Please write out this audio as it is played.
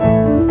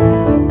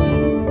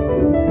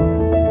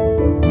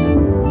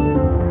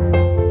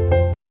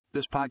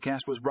This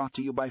podcast was brought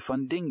to you by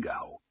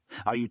Fundingo.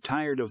 Are you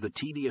tired of the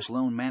tedious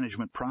loan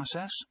management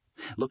process?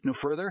 Look no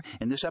further.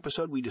 In this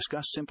episode, we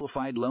discuss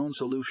simplified loan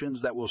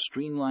solutions that will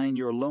streamline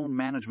your loan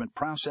management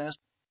process.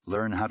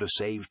 Learn how to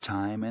save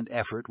time and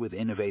effort with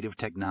innovative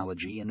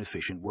technology and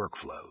efficient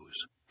workflows.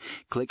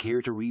 Click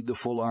here to read the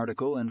full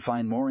article and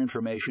find more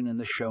information in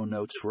the show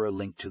notes for a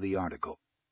link to the article.